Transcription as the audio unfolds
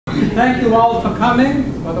Thank you all for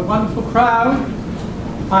coming. What a wonderful crowd.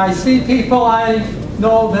 I see people I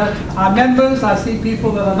know that are members. I see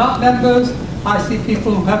people that are not members. I see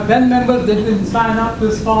people who have been members that didn't sign up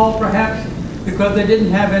this fall, perhaps, because they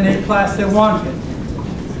didn't have any class they wanted.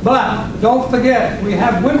 But don't forget, we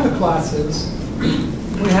have winter classes.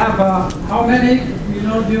 We have, how many, you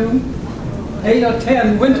know, June? 8 or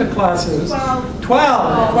 10 winter classes.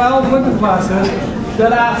 12 winter classes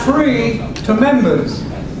that are free to members.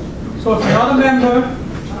 So if you're not a member,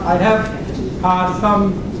 I have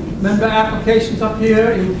some member applications up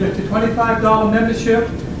here. You get a $25 membership.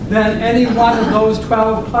 Then any one of those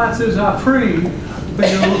 12 classes are free for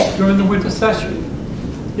you during the winter session.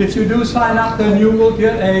 If you do sign up, then you will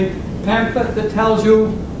get a pamphlet that tells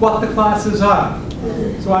you what the classes are.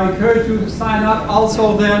 So I encourage you to sign up.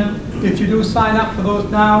 Also then, if you do sign up for those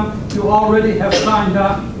now, you already have signed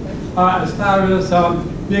up as far as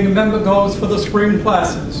being a member goes for the spring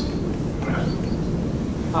classes.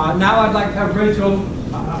 Now I'd like to have Rachel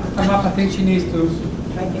come up. I think she needs to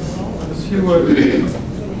a few words.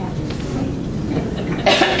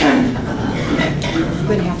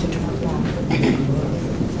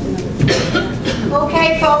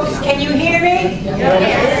 Okay, folks, can you hear me?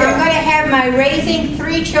 Yes. I'm going to have my raising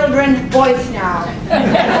 3 children voice now.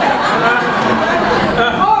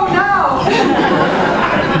 Oh, no!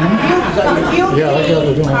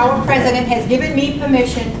 Our president has given me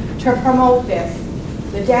permission to promote this.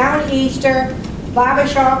 The Downeaster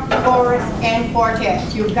Barbershop Chorus and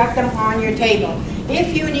Quartets. You've got them on your table.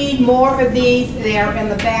 If you need more of these, they're in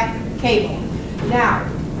the back table. Now,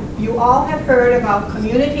 you all have heard about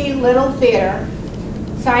Community Little Theater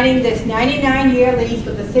signing this 99-year lease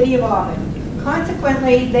with the City of Auburn.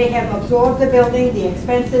 Consequently, they have absorbed the building, the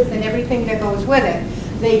expenses, and everything that goes with it.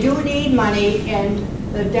 They do need money, and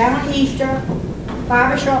the Downeaster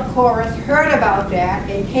Barbershop Chorus heard about that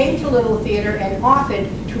and came to Little Theater and offered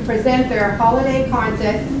to present their holiday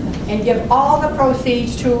concert and give all the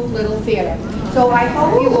proceeds to Little Theater. So I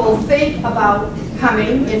hope you will think about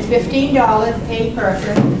coming. It's $15 a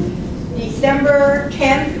person. December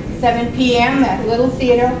 10th, 7 p.m. at Little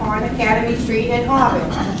Theater on Academy Street in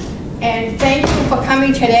Auburn. And thank you for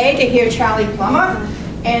coming today to hear Charlie Plummer.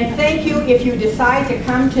 And thank you if you decide to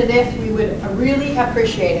come to this. We would really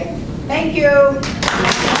appreciate it. Thank you.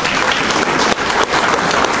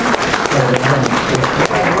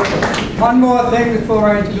 One more thing before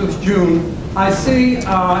I introduce June. I see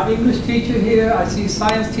English teacher here. I see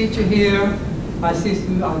science teacher here. I see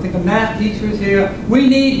some, I think a math teacher is here. We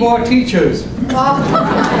need more teachers. So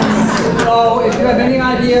if you have any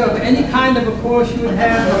idea of any kind of a course you would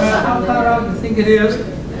have, no matter how far out you think it is,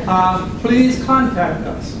 please contact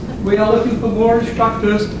us. We are looking for more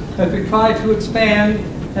instructors as we try to expand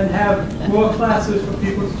and have more classes for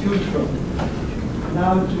people to choose from.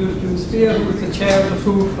 Now I'll introduce June Spear, who is the chair of the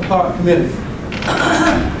Food for Thought Committee.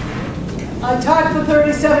 I taught for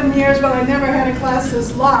 37 years, but I never had a class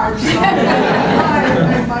this large, so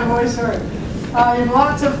I make my voice heard.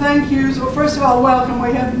 Lots of thank yous. Well, first of all, welcome.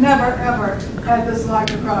 We have never, ever had this large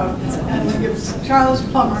a crowd, and we give Charles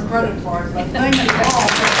Plummer credit for it, but thank you all.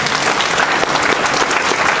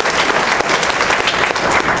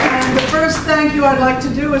 And the first thank you I'd like to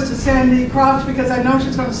do is to Sandy Crouch, because I know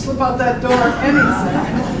she's going to slip out that door any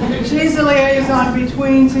second. She's the liaison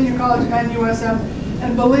between Senior College and USM.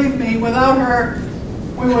 And believe me, without her,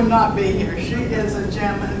 we would not be here. She is a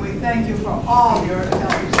gem, and we thank you for all your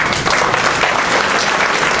help.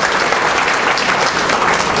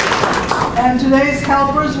 And today's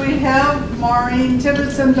helpers, we have Maureen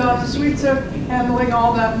Tibbetts and Donna Sweetser handling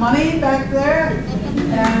all that money back there.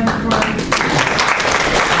 And for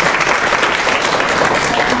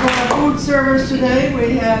our food servers today,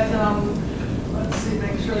 we had, let's see,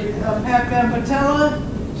 make sure you have Pat Van Patella,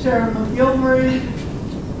 Sharon McGilvery,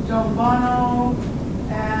 Joan Bono,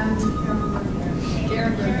 and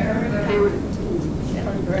Karen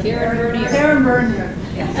Bernier.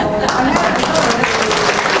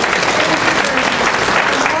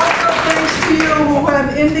 Thanks to you who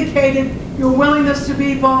have indicated your willingness to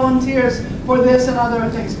be volunteers for this and other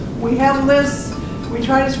things. We have lists, we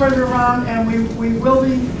try to spread it around, and we will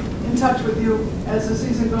be in touch with you as the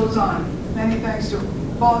season goes on. Many thanks to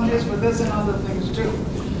volunteers for this and other things too.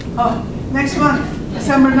 Next month,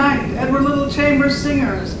 December 9th, Edward Little Chamber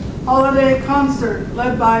Singers Holiday Concert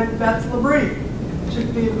led by Beth Labrie.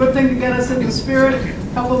 Should be a good thing to get us in the spirit a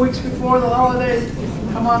couple of weeks before the holidays.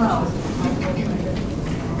 Come on out.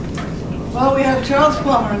 Well, we have Charles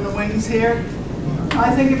Plummer in the wings here.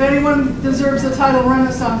 I think if anyone deserves the title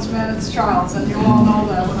Renaissance Man, it's Charles, and you all know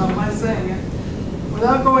that without my saying it.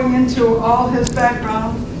 Without going into all his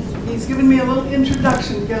background, he's given me a little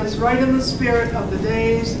introduction to get us right in the spirit of the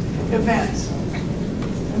day's events.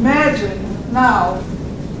 Imagine now,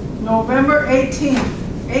 November 18th,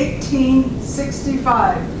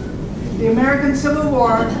 1865, the American Civil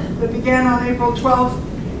War that began on April 12th,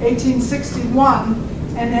 1861,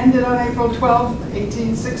 and ended on April 12th,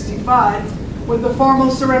 1865, with the formal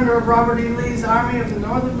surrender of Robert E. Lee's Army of the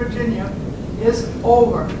Northern Virginia, is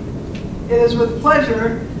over. It is with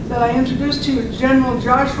pleasure that I introduce to you General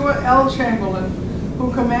Joshua L. Chamberlain,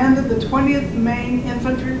 who commanded the 20th Maine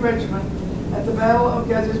Infantry Regiment at the Battle of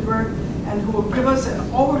Gettysburg, and who will give us an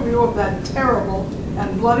overview of that terrible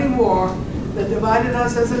and bloody war that divided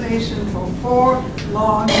us as a nation for 4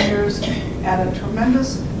 long years at a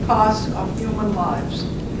tremendous cost of human lives.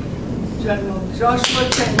 General Joshua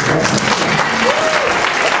Chamberlain.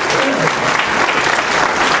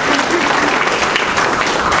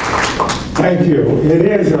 Thank you. It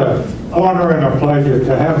is an honor and a pleasure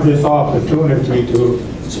to have this opportunity to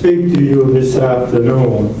speak to you this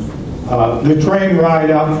afternoon. The train ride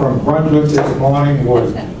up from Brunswick this morning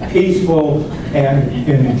was peaceful and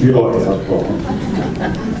enjoyable.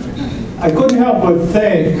 I couldn't help but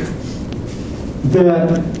think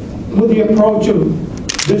that with the approach of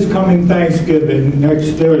this coming Thanksgiving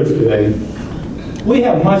next Thursday, we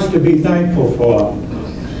have much to be thankful for.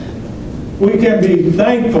 We can be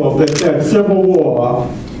thankful that that Civil War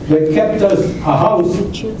that kept us a house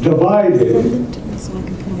divided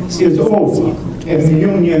is over and the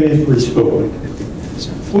Union is restored.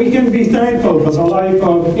 We can be thankful for the life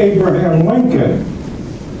of Abraham Lincoln,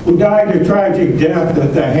 who died a tragic death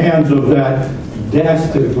at the hands of that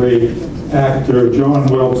dastardly actor John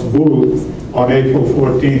Wilkes Booth on April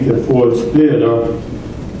 14th at Ford's Theater.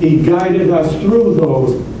 He guided us through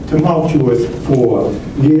those tumultuous 4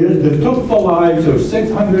 years that took the lives of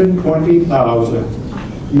 620,000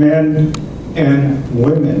 men and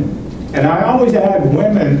women. And I always add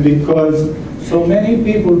women because so many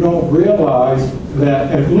people don't realize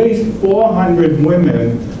that at least 400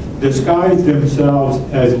 women disguised themselves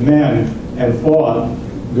as men and fought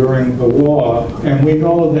during the war. And we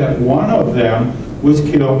know that one of them was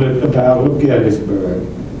killed at the Battle of Gettysburg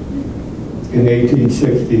in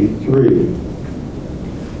 1863.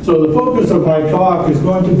 So the focus of my talk is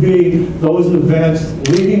going to be those events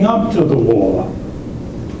leading up to the war.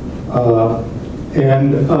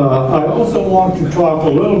 I also want to talk a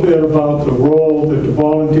little bit about the role that the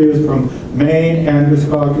volunteers from Maine,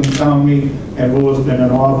 Androscoggin County, and Williston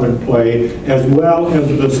and Auburn played, as well as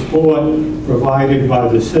the support provided by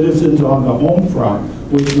the citizens on the home front,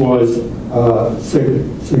 which was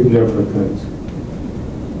significant.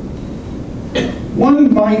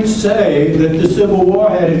 One might say that the Civil War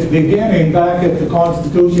had its beginning back at the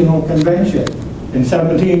Constitutional Convention in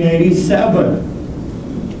 1787.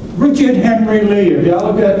 Richard Henry Lee, a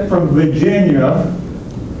delegate from Virginia,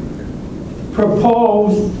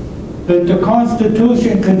 proposed that the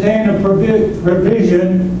Constitution contain a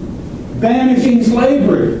provision banishing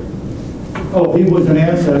slavery. Oh, he was an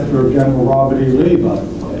ancestor of General Robert E. Lee, by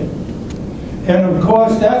the way. And of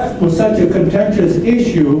course, that was such a contentious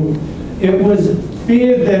issue, it was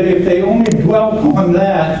feared that if they only dwelt on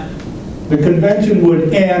that, the convention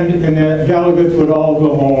would end and the delegates would all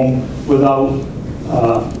go home without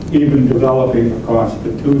even developing a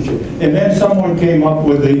constitution. And then someone came up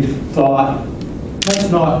with the thought, let's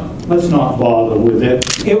not bother with it.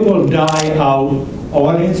 It will die out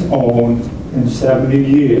on its own in 70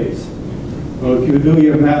 years. Well, if you do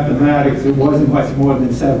your mathematics, it wasn't much more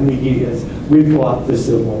than 70 years. We fought the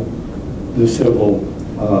Civil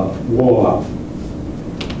War.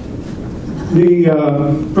 The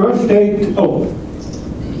first date,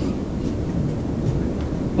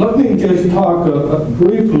 let me just talk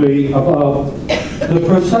briefly about the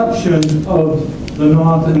perception of the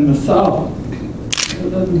North and the South.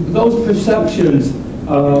 Those perceptions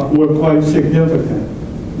were quite significant.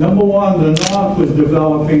 Number one, the North was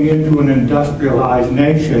developing into an industrialized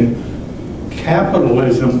nation.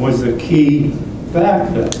 Capitalism was a key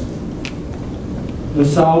factor. The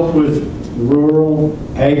South was rural,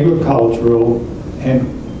 agricultural, and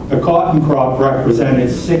the cotton crop represented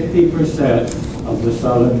 60% of the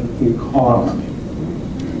Southern economy.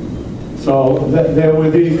 So there were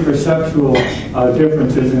these perceptual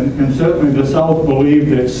differences, and certainly the South believed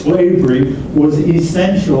that slavery was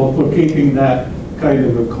essential for keeping that kind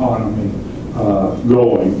of economy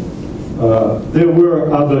going. There were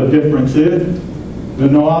other differences. The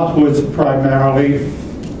North was primarily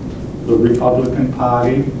the Republican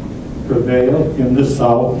Party prevailed. In the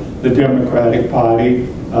South, the Democratic Party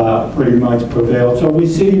pretty much prevailed. So we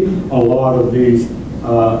see a lot of these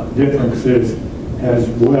differences as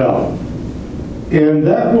well. And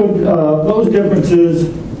that would, those differences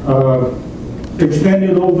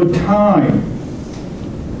extended over time.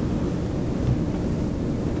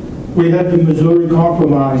 We had the Missouri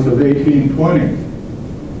Compromise of 1820.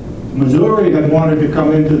 Missouri had wanted to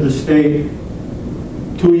come into the state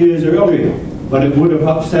 2 years earlier, but it would have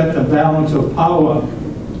upset the balance of power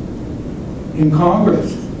in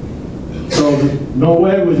Congress. So no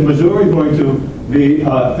way was Missouri going to be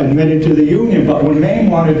admitted to the Union, but when Maine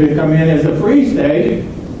wanted to come in as a free state,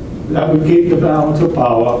 that would keep the balance of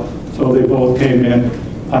power, so they both came in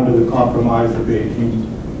under the Compromise of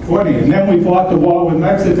 1820. And then we fought the war with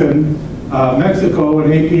Mexico in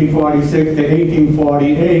 1846 to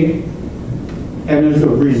 1848, and as a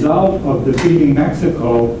result of defeating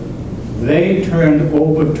Mexico, they turned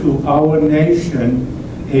over to our nation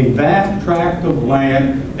a vast tract of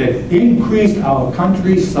land that increased our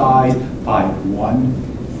country's size by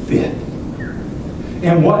 1/5.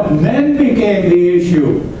 And what then became the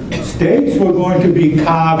issue, states were going to be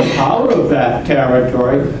carved out of that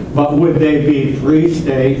territory, but would they be free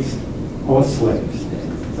states or slave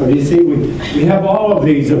states? So you see, we have all of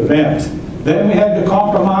these events. Then we had the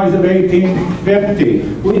Compromise of 1850.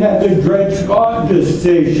 We had the Dred Scott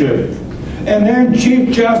decision. And then Chief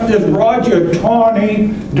Justice Roger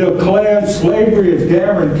Taney declared slavery is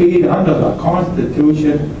guaranteed under the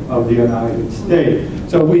Constitution of the United States.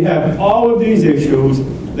 So we have all of these issues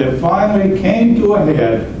that finally came to a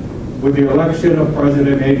head with the election of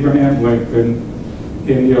President Abraham Lincoln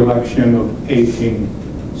in the election of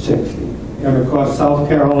 1860. And of course, South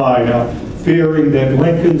Carolina, fearing that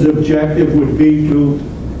Lincoln's objective would be to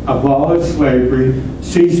abolish slavery,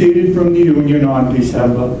 seceded from the Union on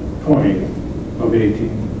December 20th of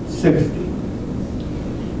 1860.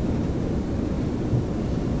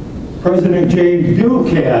 President James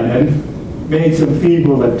Buchanan made some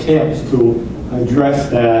feeble attempts to address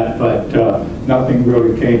that, but nothing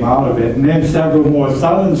really came out of it. And then several more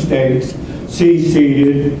southern states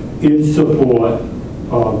seceded in support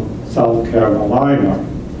of South Carolina.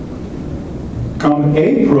 Come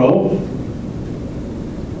April,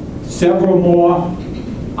 several more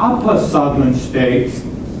upper southern states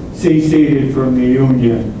seceded from the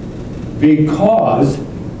Union because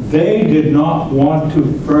they did not want to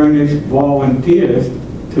furnish volunteers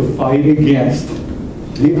to fight against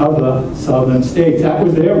the other southern states. That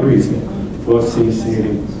was their reason for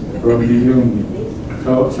seceding from the Union.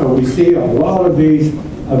 So we see a lot of these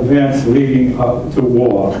events leading up to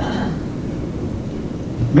war.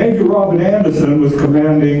 Major Robert Anderson was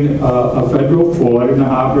commanding a federal fort in the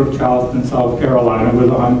harbor of Charleston, South Carolina, with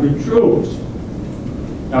 100 troops.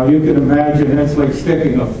 Now you can imagine that's like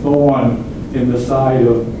sticking a thorn in the side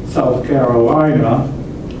of South Carolina.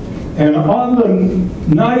 And on the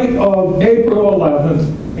night of April 11th,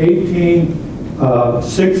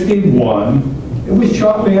 1861, it was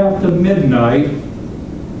shortly after midnight,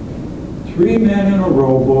 3 men in a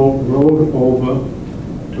rowboat rowed over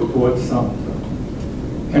to Fort Sumter.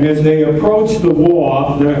 And as they approached the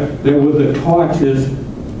wharf, there were the torches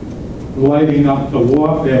lighting up the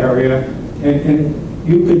wharf area, and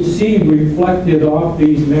you could see reflected off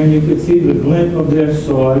these men, you could see the glint of their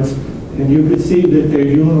swords, and you could see that their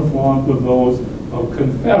uniforms were those of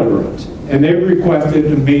Confederates. And they requested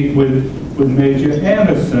to meet with Major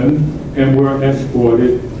Anderson and were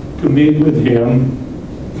escorted to meet with him.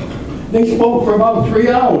 They spoke for about 3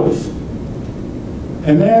 hours.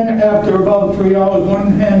 And then after about 3 hours,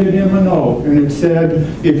 one handed him a note, and it said,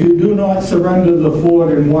 if you do not surrender the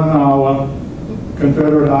fort in 1 hour,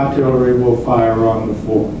 Confederate artillery will fire on the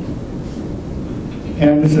fort.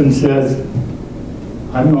 Anderson says,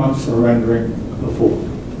 I'm not surrendering the fort.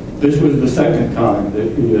 This was the second time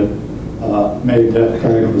that he had made that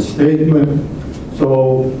kind of a statement.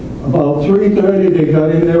 So about 3:30, they got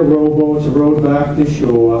in their rowboats, rowed back to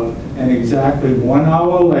shore, and exactly 1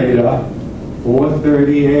 hour later,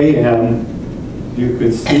 4:30 a.m., you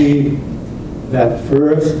could see that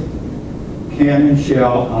first cannon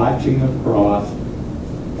shell arching across,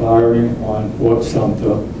 firing on Fort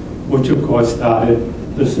Sumter, which of course started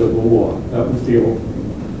the Civil War. That was the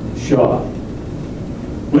opening shot.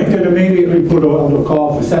 Lincoln immediately put out a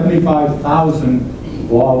call for 75,000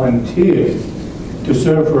 volunteers to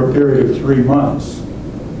serve for a period of 3 months.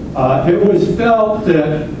 It was felt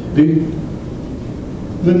that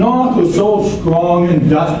the North was so strong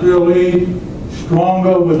industrially,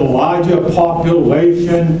 stronger with a larger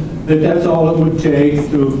population, that that's all it would take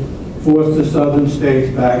to force the southern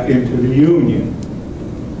states back into the Union.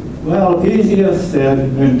 Well, easier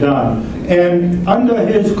said than done. And under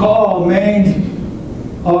his call, Maine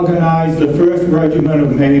organized the 1st Regiment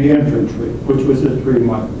of Maine Infantry, which was a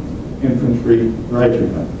 3-month infantry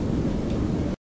regiment.